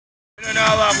I don't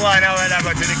know what one hour I go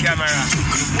to the camera.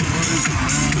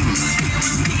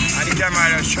 And the camera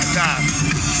just shut off.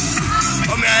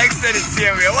 Oh, me I extend it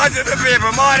same way. What's it the paper?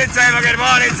 Morning time again,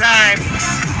 morning time.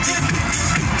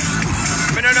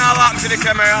 I don't know what to the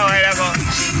camera how I go.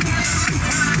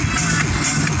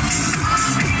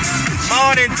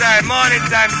 Morning time.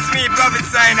 It's me, Prophet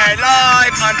Sinai,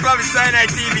 live on Prophet Sinai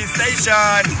TV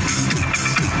station.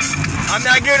 I'm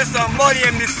gonna give you some money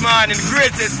in this morning.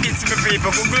 Greatest hits, my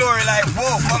people. For glory, like,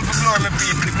 whoa, come for glory, my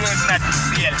people. The glory is not for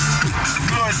sale.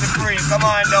 The glory is free. Come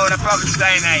on down to Prophet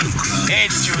Sinai.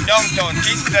 HQ, downtown,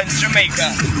 Kingston, Jamaica.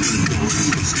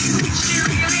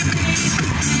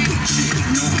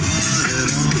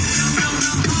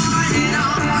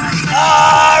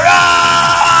 Alright!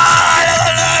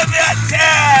 I love me, I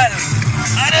tell.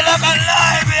 I love my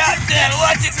life, me, I tell.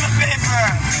 What is my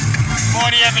paper?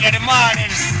 Money every day in the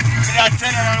morning. I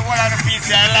tell you on one of the pieces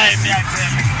I like me, I tell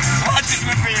you. What is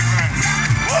my paper?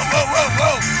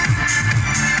 Whoa.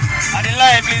 And the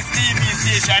liveliest TV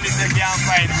station is a can't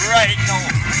find right now.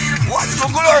 What's for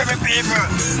glory, my paper?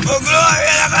 For glory,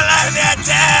 I'm alive, me, I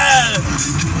tell.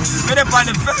 We're up on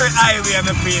the very highway,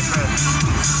 my paper.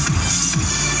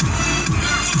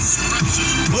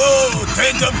 Whoa,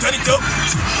 turn it up.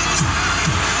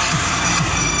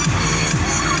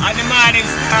 And the morning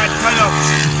start turn up.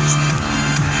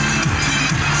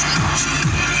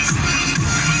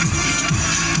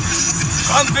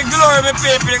 Come for glory, my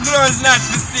people. The glory is not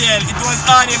for sale. It was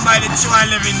ordained by the true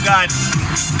and living God.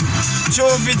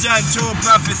 True vision, true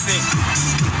prophecy.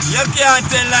 You can't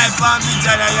tell life from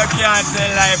vision and you can't tell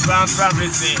life from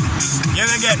prophecy. You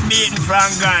will get beaten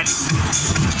from God.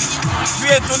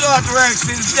 Faith without works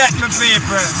is death, my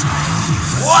people.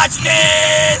 Watch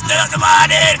this! Turn up the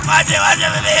morning! Watch it, my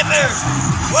people!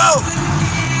 Whoa!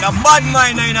 The bad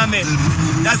mind in me.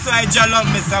 That's why Jah love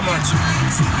me so much.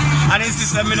 And his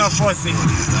sister me no fussy.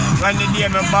 When the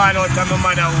day me born out of my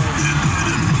mother womb.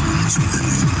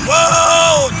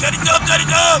 Whoa! Turn it up!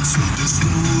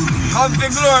 Come for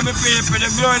glory, my people.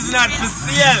 The glory is not for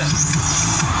sale.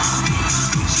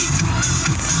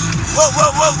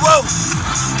 Whoa!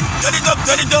 Turn it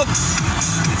up!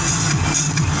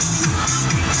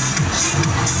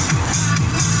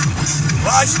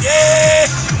 Watch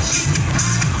this!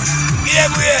 Get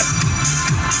them way!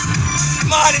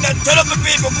 Morning and turn up the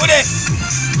people, put it!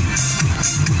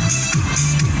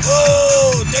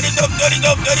 Oh, turn it up!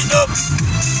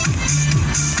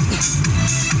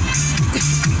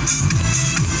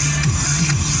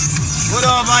 Put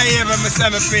over here for me,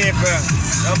 some people.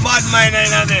 The bad mind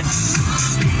ain't on it.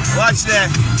 Watch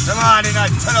that. The morning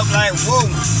and turn up like whoa.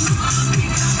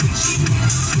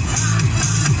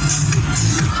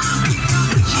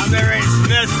 I'm very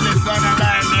restless on the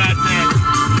line, me I tell.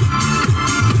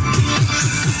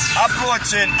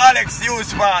 Approaching Alex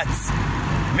Spots.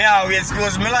 Me always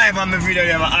close my live on my video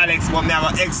there with Alex, but me have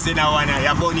an X in that one here.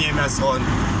 You bunny him, my son.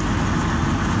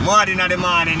 Morning in the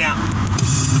morning now.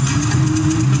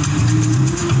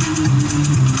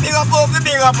 Big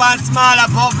up and smaller,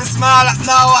 puffy smaller.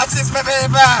 Now watch this, my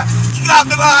baby. Kick off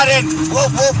the morning. Whoa.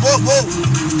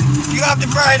 Kick off the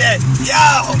Friday.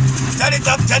 Yo. Turn it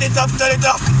up.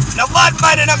 Now bad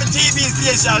man in the TV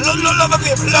station. Look, my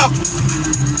people, look.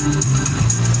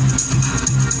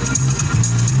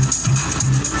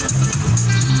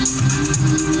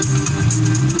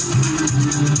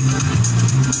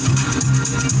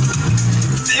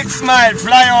 Six Mile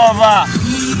flyover.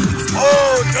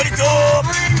 Oh, turn it up.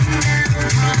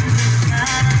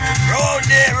 Round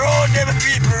there, my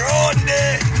people, round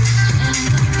there.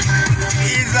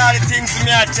 These are the things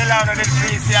me I tell out on the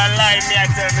place here live. Me I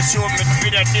tell me show me the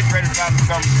video different from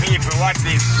some people. Watch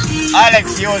this.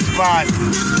 Alex Spots.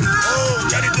 Oh,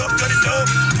 turn it up.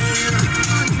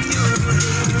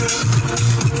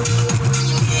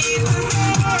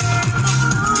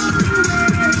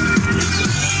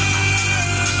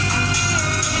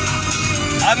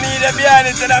 I mean the behind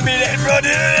it and I mean it, bro.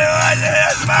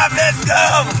 Let's go.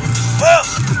 Whoa.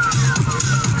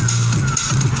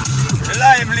 The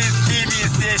liveliest TV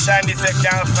station this I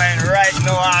can find right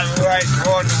now all right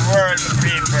around the world, my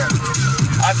people.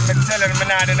 As me telling me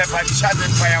now, they never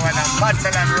chatting fire when I'm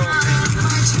battle and roofing.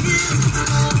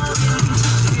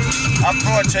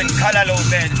 Approaching Callaloo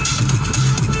bed.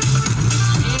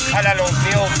 Callaloo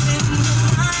Mills.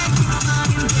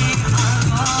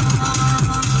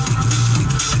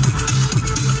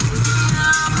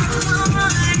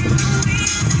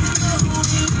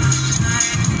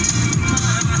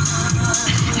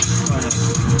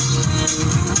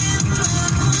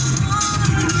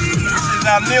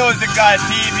 A musical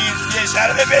TV station.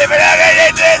 The people are really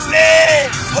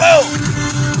listening. Whoa!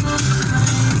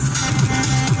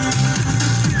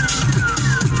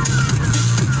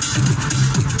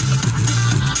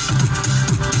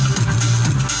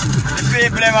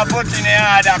 problem I put in the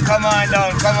order. Come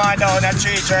on down at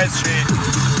Church Street.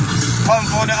 Come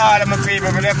for the order, my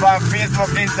people. We're on Facebook,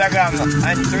 Instagram,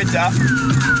 and Twitter.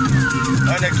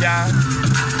 On the car.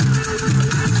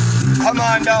 Come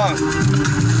on down.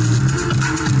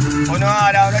 You know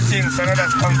all the things, so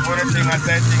just come for the thing and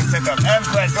say things set up.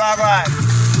 Empress, walk on.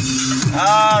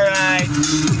 Alright.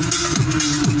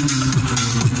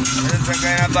 This is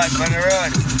kind of bad on the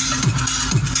road.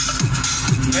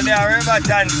 But they are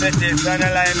Riverton City, so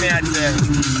don't lie me at them.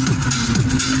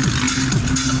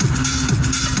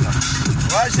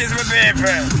 Watch this, my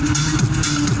people.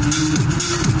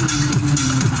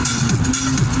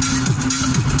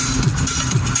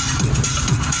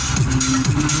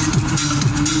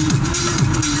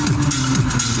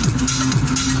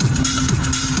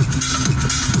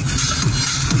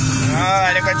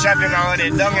 I look at traffic already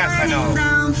down here now.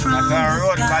 That's a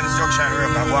road construction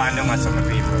work I go on down with some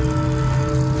people.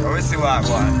 So we see what I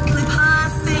go on.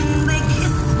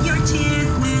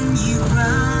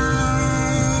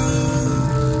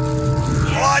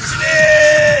 Watch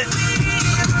this!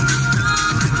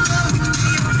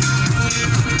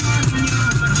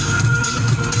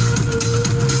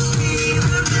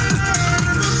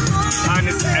 And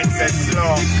it's headset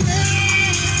slow.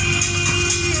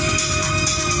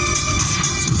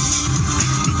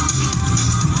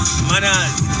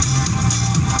 Manners.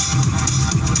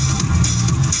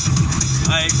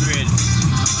 High grade.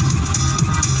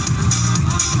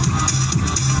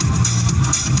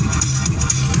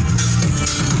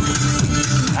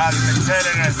 I've been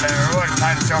telling us the road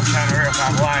construction work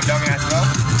I'm going down here,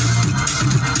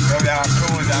 so we are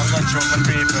close and I'm going to show the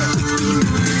people.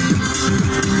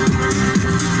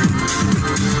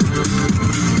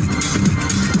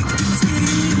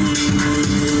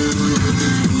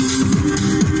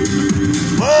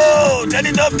 Whoa! Turn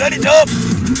it up, turn it up!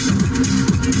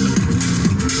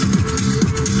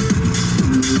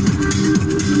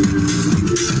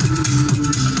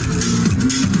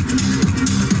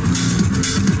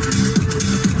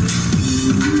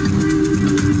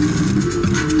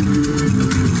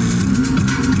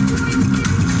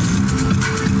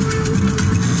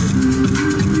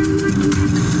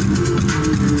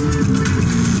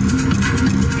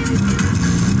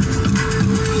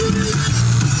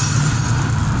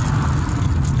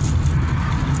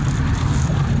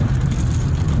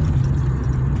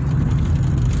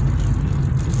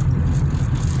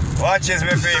 Watch this, my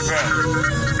people.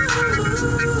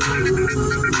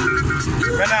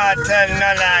 When I tell no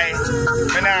lie,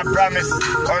 when I promise,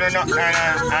 on not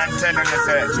and tell you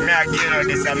say, me I give you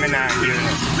this and me not give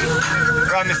you.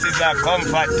 Promises are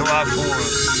comfort to a fool.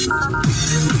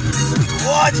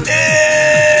 Watch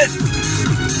this!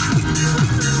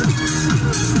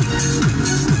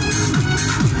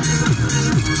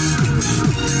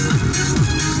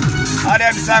 All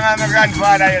them songs my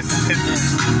grandfather used to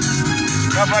listen.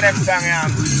 Go for them song,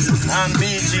 and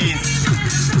BGs.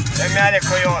 Let me have the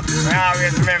coyote, I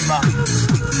always remember.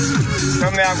 So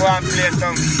me I go and play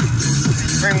some,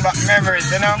 bring back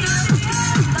memories, you know.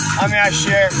 And me I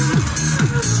share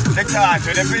the thoughts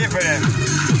with the people then.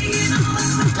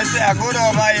 I say I go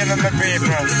over here with my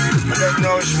people, but there's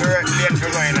no short lane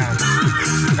for going on.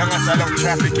 That must allow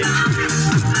traffic in.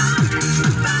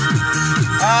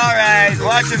 Alright,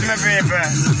 watch this, my people.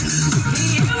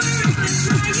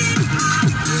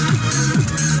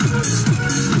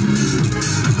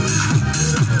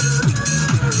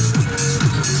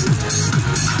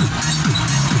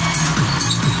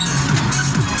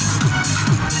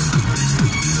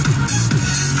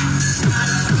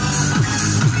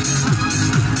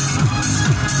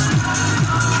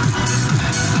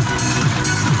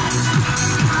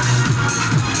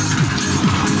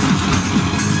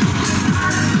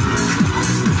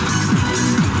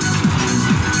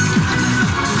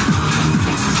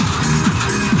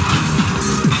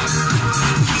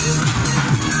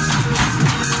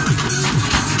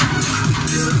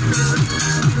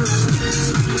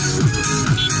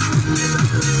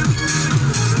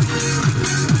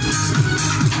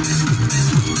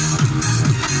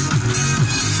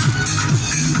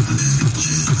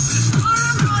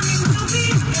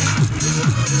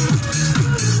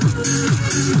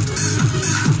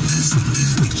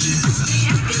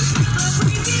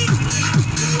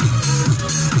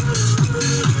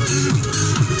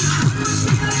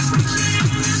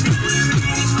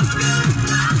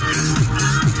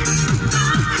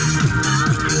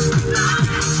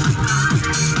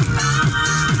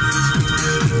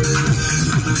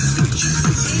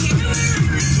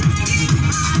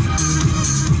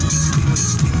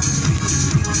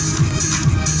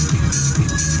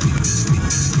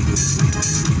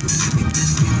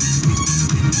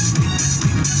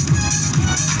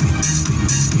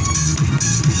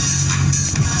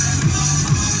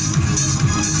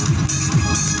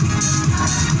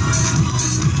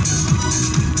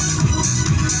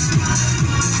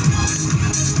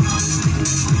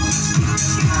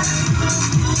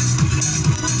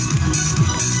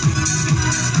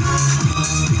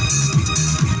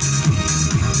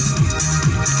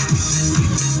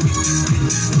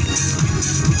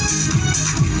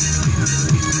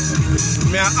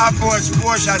 approach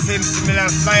Porsche Simpson, me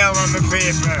fly over my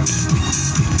paper.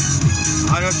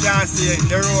 And you can see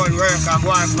the road work and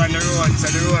go on from the road, so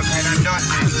the road kind of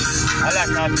dirty. I like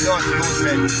that dirty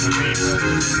movement for people.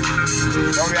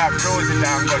 So we have close it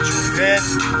and go through it.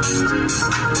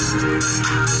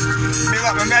 Big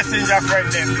up my messenger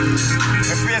friend them,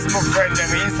 my Facebook friend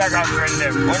them, my Instagram friend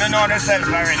them. You don't know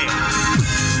themselves already.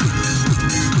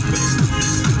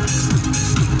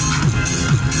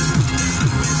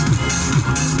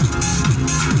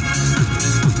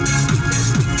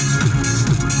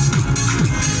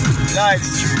 Live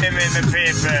streaming the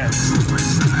paper.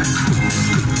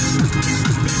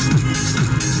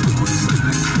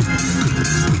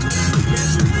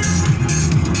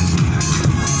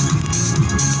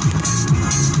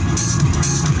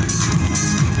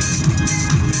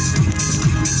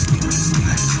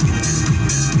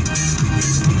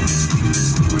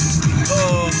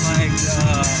 Oh my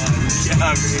God!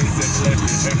 Yeah, it's a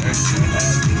pleasure.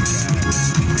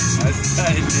 I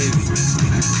signed this.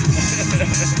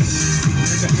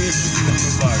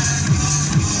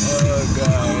 Oh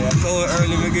God, I told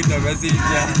early we get the message.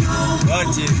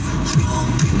 Watch it.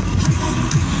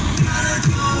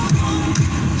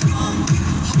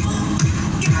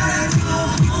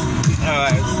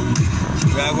 Alright,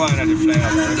 we are going to the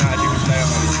flyover. We're not doing the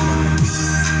flyover this morning.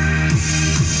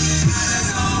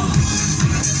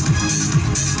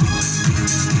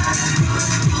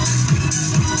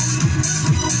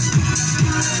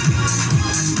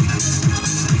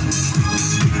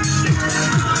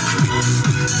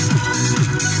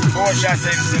 Porsche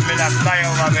Simpson, me not fly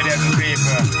over with them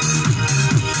people.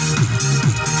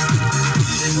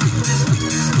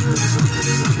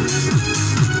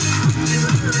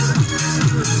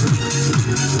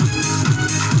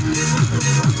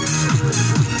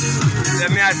 Then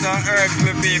me have some herbs,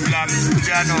 my people, and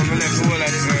I know me left all of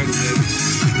the herbs there.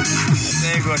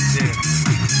 They go there.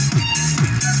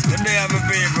 Today I'm a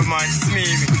people, man,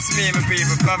 smee my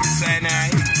people, Prophet Sinai.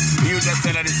 You just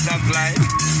sell the stoplight.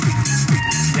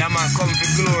 Yeah man, come for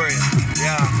glory.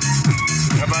 Yeah.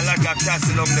 We have a lot of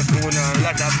castle along the phone and a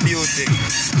lot of beauty.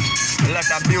 A lot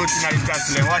of beauty in the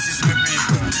castle. Watch this my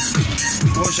people.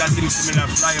 Porsche Simpson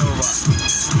will fly over.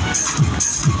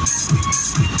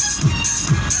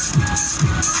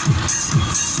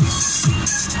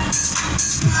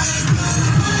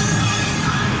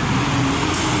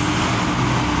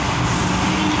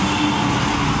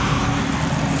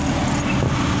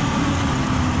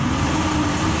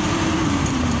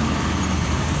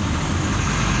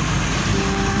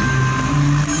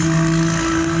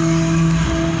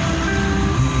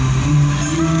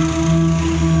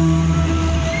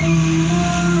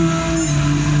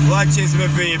 Watch this, my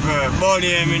people.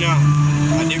 Body him, you know.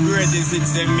 And the greatest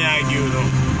hits them me I do, you know.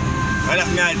 Well, that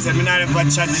me I tell me not about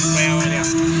chatting for you, man.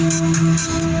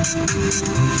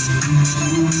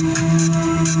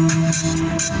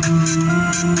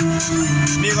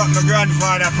 Big up my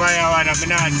grandfather for you, man. I'm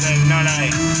not telling no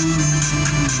lie.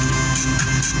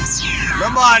 We're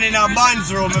born in a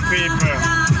band's room, my people.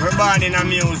 We're born in a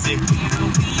music.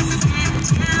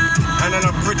 And I'm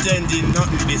not pretending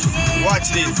nothing this. Watch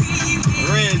this.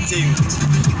 Real thing.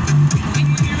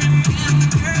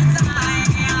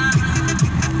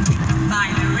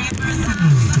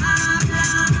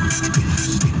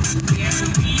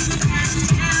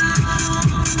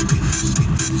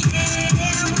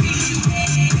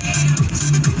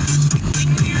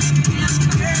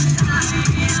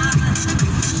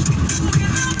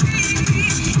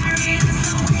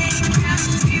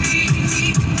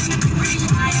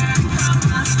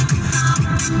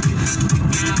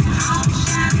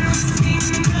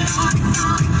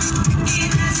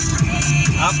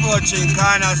 Approaching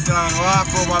Cornerstone, walk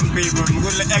over people. I'm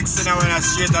going to exit now when I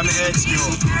straight on the HQ.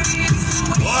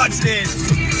 Watch this.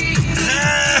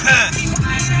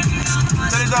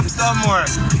 Turn it up some more.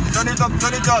 Turn it up,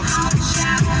 turn it up.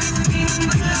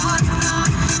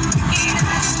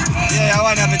 Yeah, I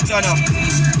want to have it turn up.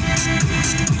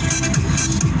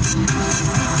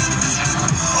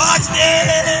 Watch this.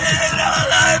 Don't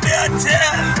lie me and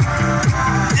tell.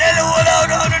 Tell the world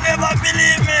how to never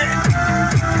believe me.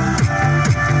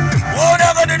 Won't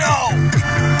ever to know.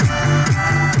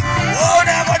 Won't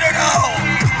ever to know.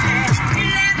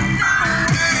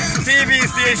 TV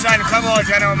station, come out,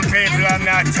 you know, people, I'm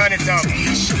not turn it up.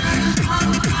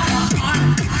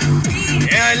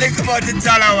 Yeah, look about the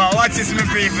Talawa. Watch this, my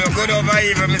people. Good over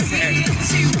evil, me say.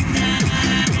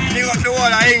 Look up the whole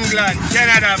of England,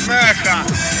 Canada, America,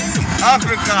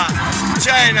 Africa,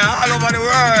 China, all over the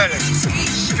world.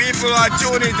 People are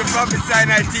tuning to Prophet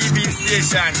Sinai TV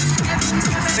station.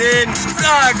 Saying,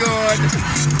 so good.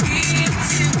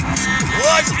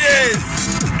 Watch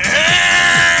this.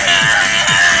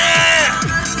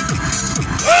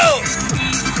 Oh!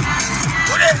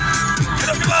 Put it! Get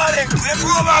up the morning! Let's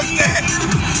go back there!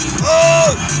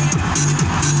 Oh!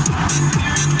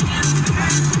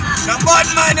 The bad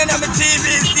man in my TV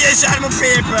station, my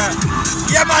paper.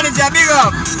 Yeah, manager, big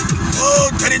up!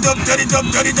 Oh, turn it up, turn it up,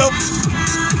 turn it up!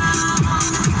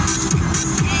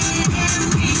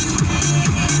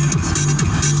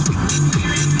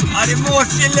 And the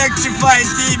most electrifying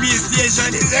TV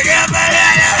station is the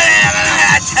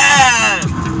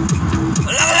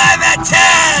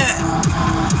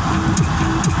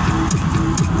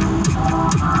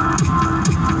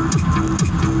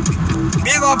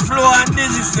big up Flow and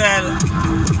Digital.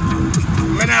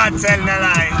 I'm not telling a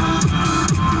lie.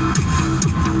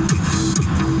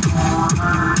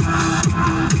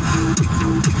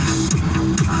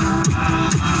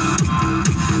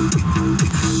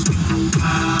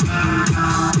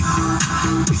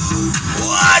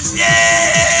 Watch this!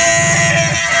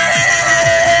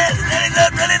 Turn it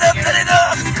up, turn it up, turn it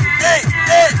up! Hey,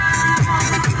 hey!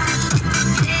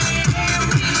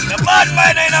 The bad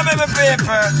man ain't have my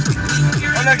paper.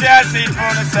 I'm not going to see it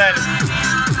for myself.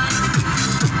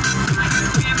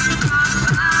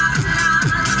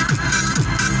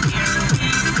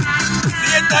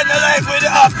 Satan don't like when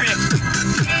you're happy.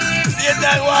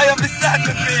 Satan why you be sad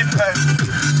with paper.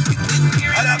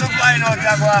 I'll have to find out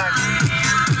that one.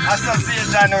 I saw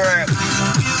Satan work.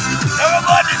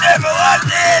 Everybody never want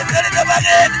this. Turn it up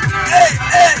again. Hey,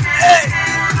 hey, hey.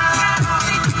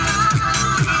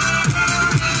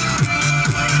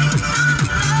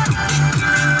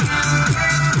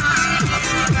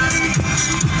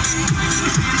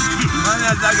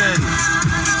 Again.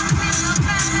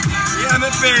 Here my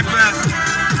paper.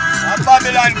 A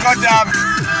Babylon cut up.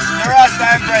 The Rasta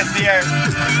Empress here.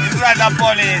 This was the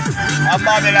police. A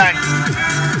Babylon.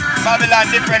 Babylon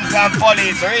different from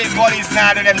police. Real police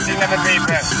now do them things in my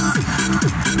paper.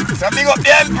 So big up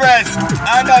the Empress.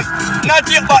 And that's not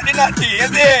you but the natty, you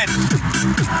see it?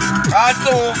 And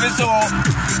slow for slow.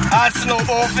 And slow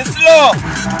for slow.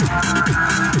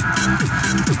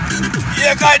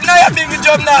 Yeah, guys, now your big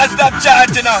jump now stop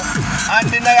chanting now. And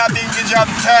then now your big jump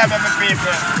turn my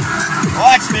people.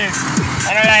 Watch this.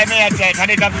 And I like me I say, turn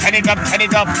it up, turn it up, turn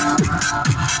it up.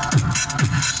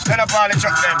 Turn up all the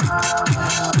truck them.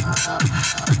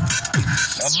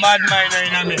 The mad miner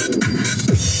in me.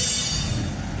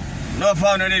 No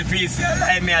found on this piece,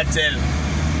 like me I tell.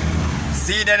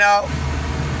 See there now?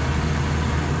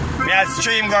 Me a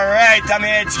stream go right on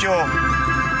my HQ.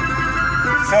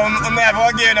 So I have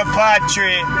to give you a part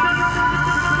 3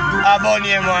 about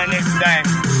him one next time.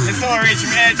 It's so rich,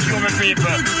 me HQ my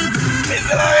people. It's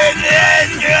so rich,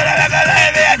 HQ, I'm gonna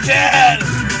let me tell.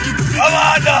 Come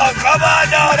on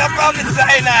down, I'm from the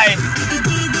Sinai.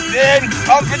 Then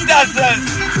come for tassels,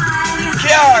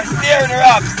 car, steering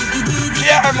wraps,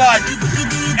 car muds,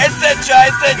 etc.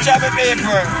 my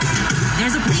people.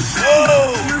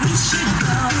 Oh!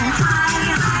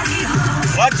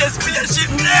 Watch your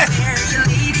spaceship there.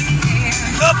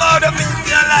 Come out of me,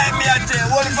 you like me, I tell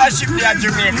you. What if I ship there in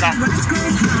Jamaica?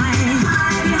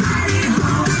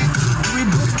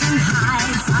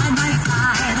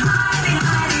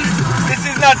 This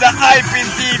is not a hyping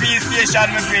TV station,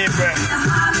 my people.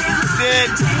 See it?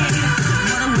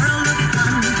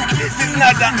 This is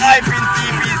not a hyping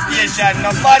TV station.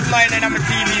 No bad mind in a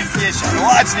TV station.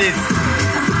 Watch this.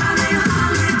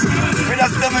 We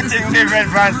just do something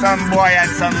different from some boy and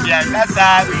some girl. That's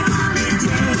all.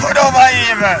 Put over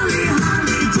evil.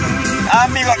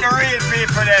 And big up the real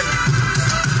people them.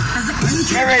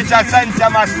 We reach a St.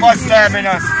 Thomas bus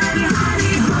terminus.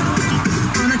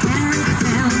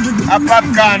 A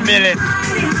popcorn billet.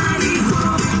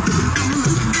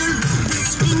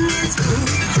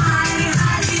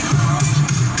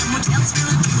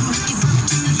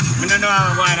 I don't know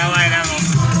how wide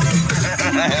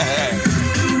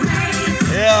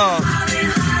Yo.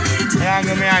 I'm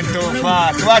going to be too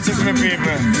fast. Watch this, my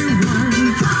people.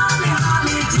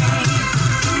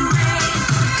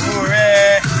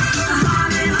 Hooray!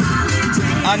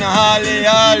 On a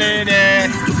holiday.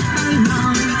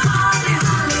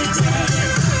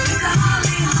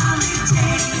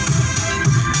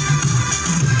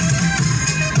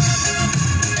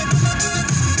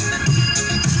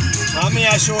 And me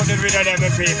I show the video of them, my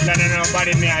people, and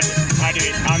nobody me I do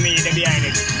it. And me the behind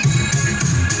it.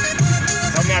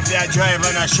 So I have to drive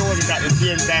and I show it at the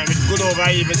same time with good over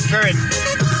evil spirit.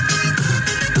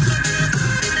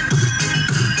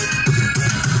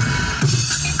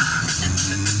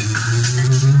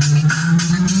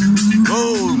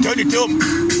 Oh, turn it up.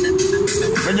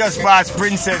 We just passed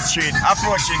Princess Street,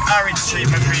 approaching Orange Street,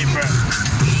 my people.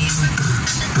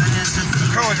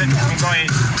 cruise it, I'm going.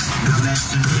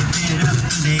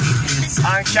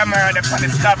 On camera, they put the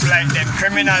stoplight, them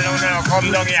criminal now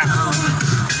come down here.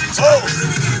 Oh!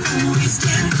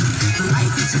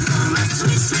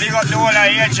 Big up the whole of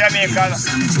here, Jamaica.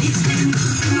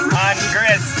 And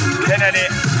Grace Kennedy.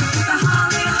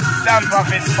 Stamp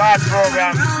Office Part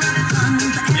Program.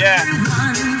 Yeah.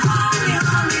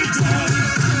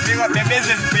 Big up the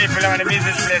business people and the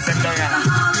business place them down here.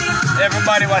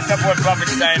 Everybody was support Prophet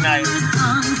Sinai.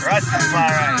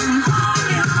 Rastafari.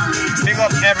 Big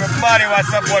up everybody was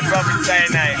support Prophet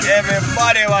Sinai.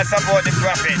 Everybody was support the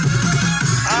Prophet.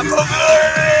 I'm going to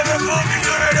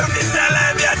glory of this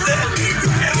alive here.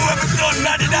 Everyone don't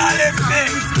not in all them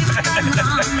things.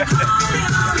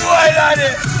 Boy,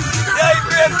 laddie. You're a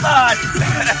great man.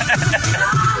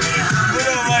 Good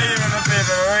over here, my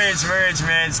people. Rich,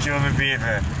 man. Excuse me,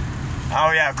 people. How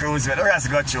we are cruising? The rest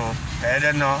got you. I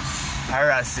don't know. I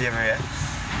rest same way.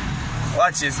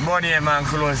 Watch this. Money, man,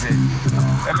 closing.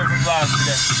 Let me park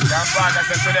today. Can't park us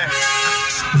today.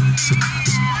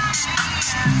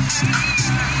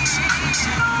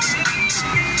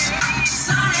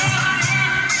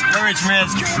 The rich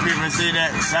man's people see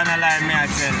that. Sinai line me I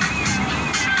tell.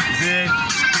 See?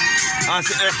 I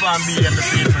see F&B and the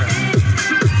people.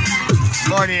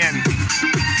 Money in.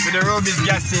 For the Ruby's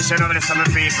gas station over there, some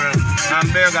people. And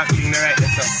Burger King, the right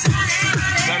there, so.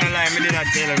 Sinai line, me did not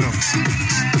tell you no.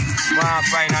 Want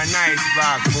to find a nice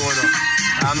park photo.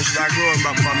 I should have grown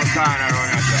back from my corner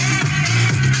around that side.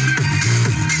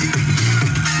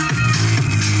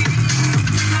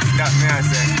 That's me I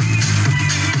say.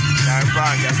 That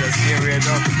park, that's a stay way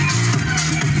up.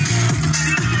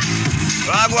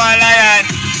 Wagwan Lion!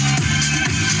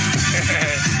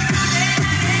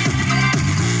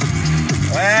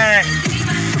 Hey!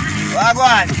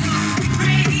 Wagwan!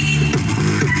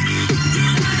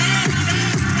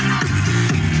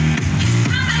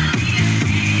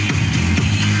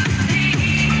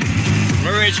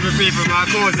 Rich for people, my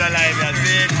clothes are alive, I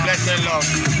see it, bless and love.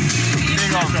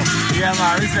 Big up. Yeah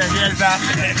man, respect, yes sir.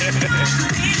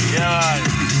 Yeah man.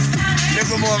 Look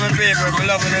at more my people, I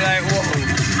love it like whoa.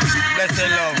 Bless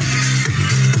and love.